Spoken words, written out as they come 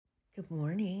Good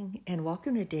morning, and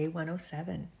welcome to day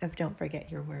 107 of Don't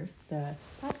Forget Your Worth, the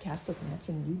podcast with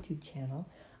Matching YouTube channel.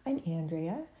 I'm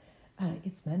Andrea.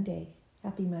 It's Monday.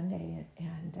 Happy Monday,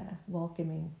 and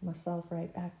welcoming myself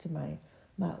right back to my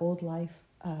old life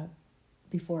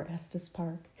before Estes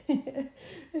Park. I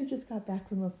just got back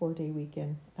from a 4-day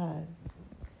weekend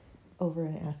over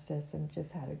in Estes and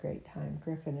just had a great time.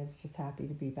 Griffin is just happy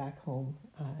to be back home.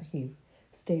 He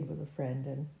stayed with a friend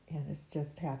and is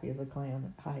just happy as a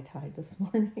clam at high tide this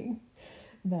morning.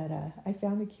 But I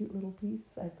found a cute little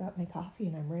piece. I've got my coffee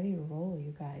and I'm ready to roll,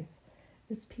 you guys.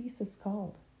 This piece is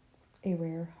called A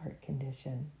Rare Heart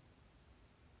Condition.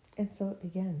 And so it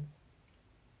begins.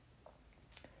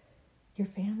 Your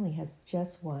family has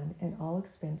just won an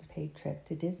all-expense-paid trip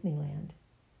to Disneyland.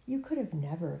 You could have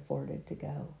never afforded to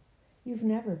go. You've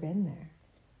never been there,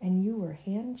 and you were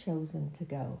hand-chosen to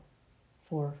go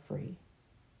for free.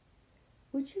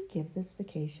 Would you give this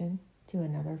vacation to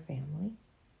another family?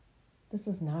 This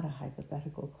is not a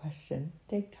hypothetical question.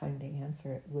 Take time to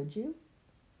answer it, would you?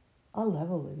 I'll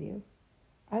level with you.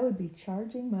 I would be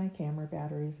charging my camera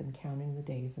batteries and counting the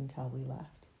days until we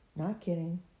left. Not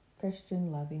kidding.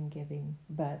 Christian, loving, giving,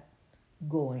 but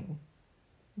going.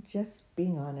 Just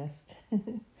being honest.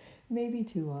 Maybe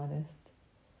too honest.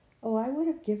 Oh, I would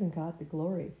have given God the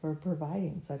glory for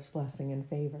providing such blessing and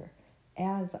favor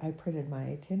as I printed my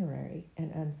itinerary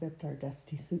and unzipped our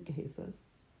dusty suitcases.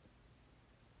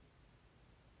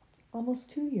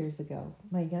 Almost 2 years ago,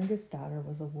 my youngest daughter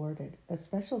was awarded a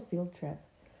special field trip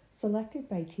selected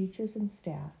by teachers and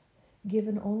staff,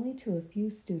 given only to a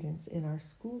few students in our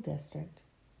school district.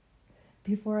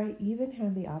 Before I even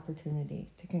had the opportunity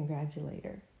to congratulate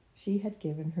her, she had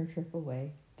given her trip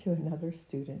away to another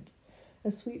student,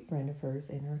 a sweet friend of hers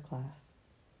in her class.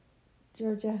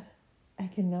 Georgia, I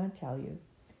cannot tell you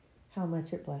how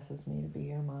much it blesses me to be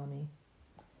your mommy.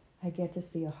 I get to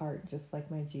see a heart just like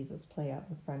my Jesus play out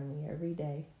in front of me every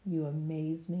day. You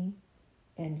amaze me,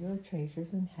 and your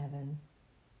treasures in heaven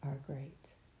are great.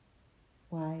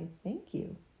 Why, thank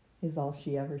you, is all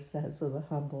she ever says with a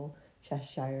humble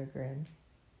Cheshire grin.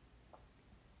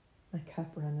 My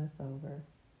cup runneth over.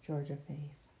 Georgia Faith.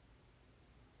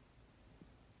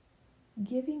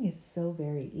 Giving is so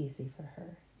very easy for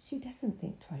her. She doesn't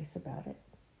think twice about it.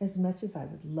 As much as I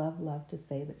would love to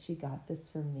say that she got this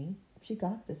from me, she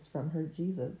got this from her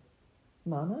Jesus.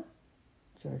 Mama?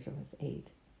 Georgia was 8.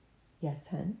 Yes,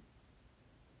 hun?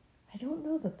 I don't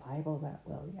know the Bible that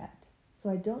well yet,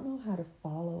 so I don't know how to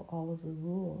follow all of the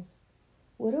rules.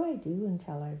 What do I do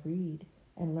until I read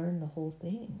and learn the whole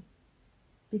thing?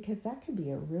 Because that could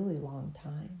be a really long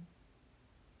time.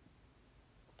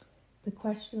 The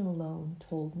question alone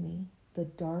told me the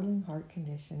darling heart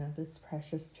condition of this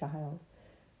precious child,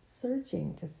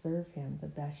 searching to serve him the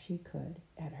best she could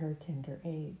at her tender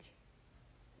age.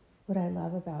 What I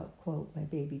love about, quote, my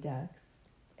baby ducks,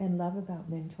 and love about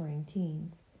mentoring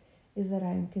teens is that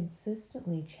I am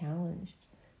consistently challenged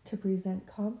to present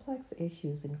complex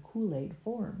issues in Kool-Aid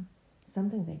form,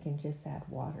 something they can just add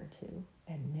water to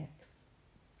and mix.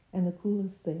 And the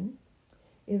coolest thing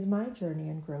is my journey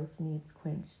and growth needs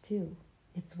quenched too.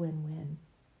 It's win-win.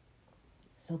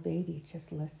 So baby,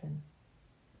 just listen.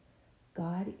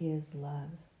 God is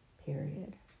love,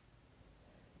 period.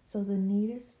 So the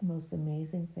neatest, most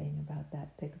amazing thing about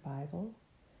that thick Bible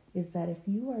is that if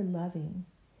you are loving,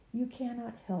 you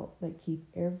cannot help but keep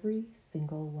every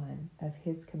single one of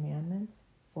his commandments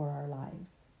for our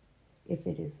lives. If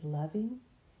it is loving,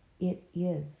 it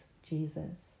is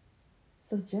Jesus.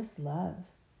 So just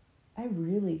love. I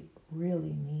really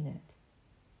mean it.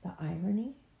 The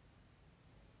irony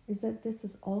is that this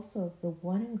is also the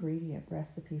one ingredient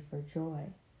recipe for joy,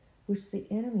 which the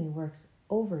enemy works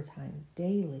overtime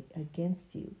daily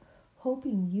against you,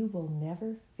 hoping you will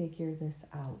never figure this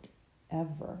out,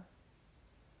 ever.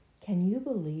 Can you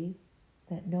believe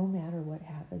that no matter what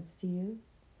happens to you,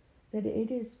 that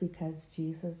it is because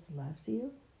Jesus loves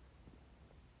you?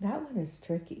 That one is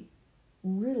tricky,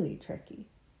 really tricky.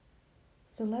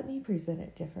 So let me present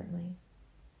it differently.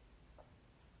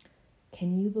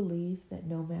 Can you believe that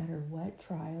no matter what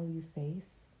trial you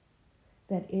face,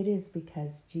 that it is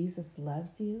because Jesus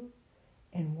loves you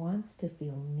and wants to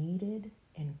feel needed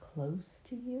and close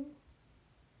to you?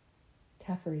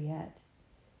 Tougher yet,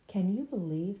 can you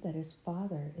believe that his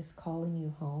Father is calling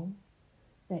you home,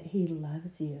 that he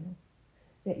loves you,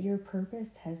 that your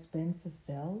purpose has been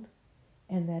fulfilled,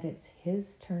 and that it's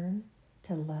his turn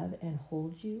to love and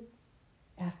hold you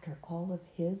after all of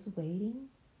his waiting?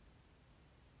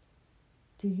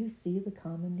 Do you see the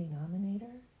common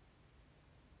denominator?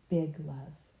 Big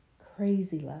love,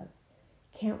 crazy love,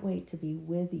 can't wait to be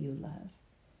with you love.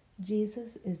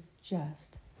 Jesus is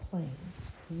just plain,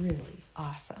 really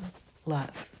awesome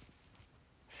love.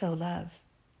 So love.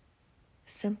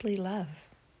 Simply love.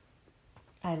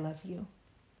 I love you.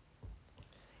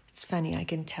 It's funny, I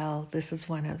can tell this is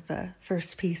one of the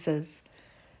first pieces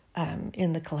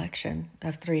in the collection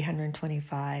of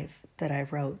 325 that I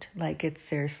wrote. Like, it's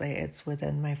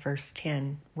within my first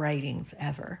 10 writings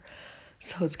ever.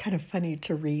 So it's kind of funny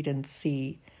to read and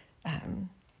see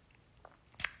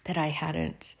that I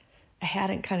hadn't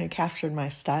kind of captured my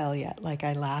style yet. Like,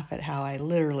 I laugh at how I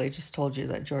literally just told you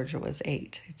that Georgia was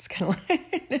 8. It's kind of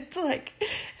like,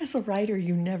 as a writer,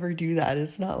 you never do that.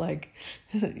 It's not like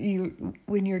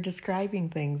when you're describing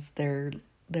things, they're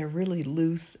really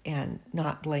loose and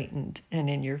not blatant and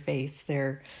in your face.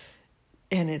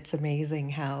 And it's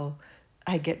amazing how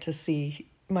I get to see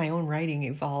my own writing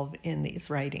evolve in these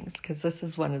writings, because this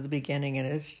is one of the beginning, and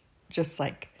it's just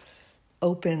like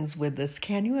opens with this,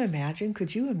 could you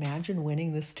imagine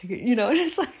winning this ticket? And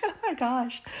it's like, oh my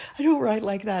gosh, I don't write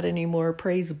like that anymore.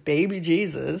 Praise baby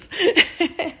Jesus.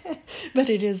 But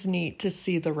it is neat to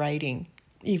see the writing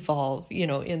evolve,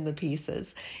 in the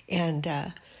pieces. And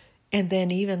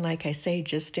then even, like I say,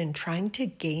 just in trying to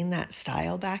gain that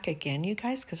style back again, you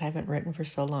guys, because I haven't written for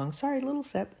so long. Sorry, little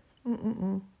sip.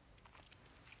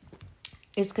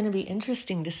 It's going to be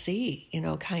interesting to see,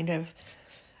 kind of,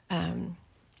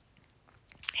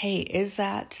 hey, is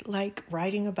that like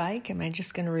riding a bike? Am I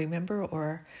just going to remember,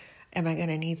 or am I going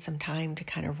to need some time to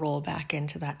kind of roll back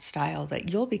into that style that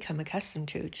you'll become accustomed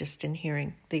to just in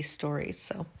hearing these stories?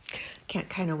 So can't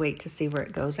kind of wait to see where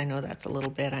it goes. I know that's a little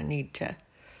bit I need to,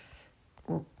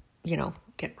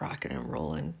 get rocking and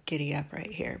rolling, giddy up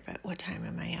right here. But what time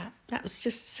am I at? That was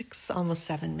just almost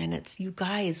 7 minutes. You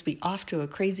guys be off to a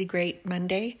crazy great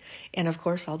Monday. And of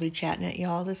course, I'll be chatting at you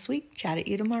all this week. Chat at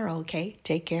you tomorrow, okay?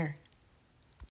 Take care.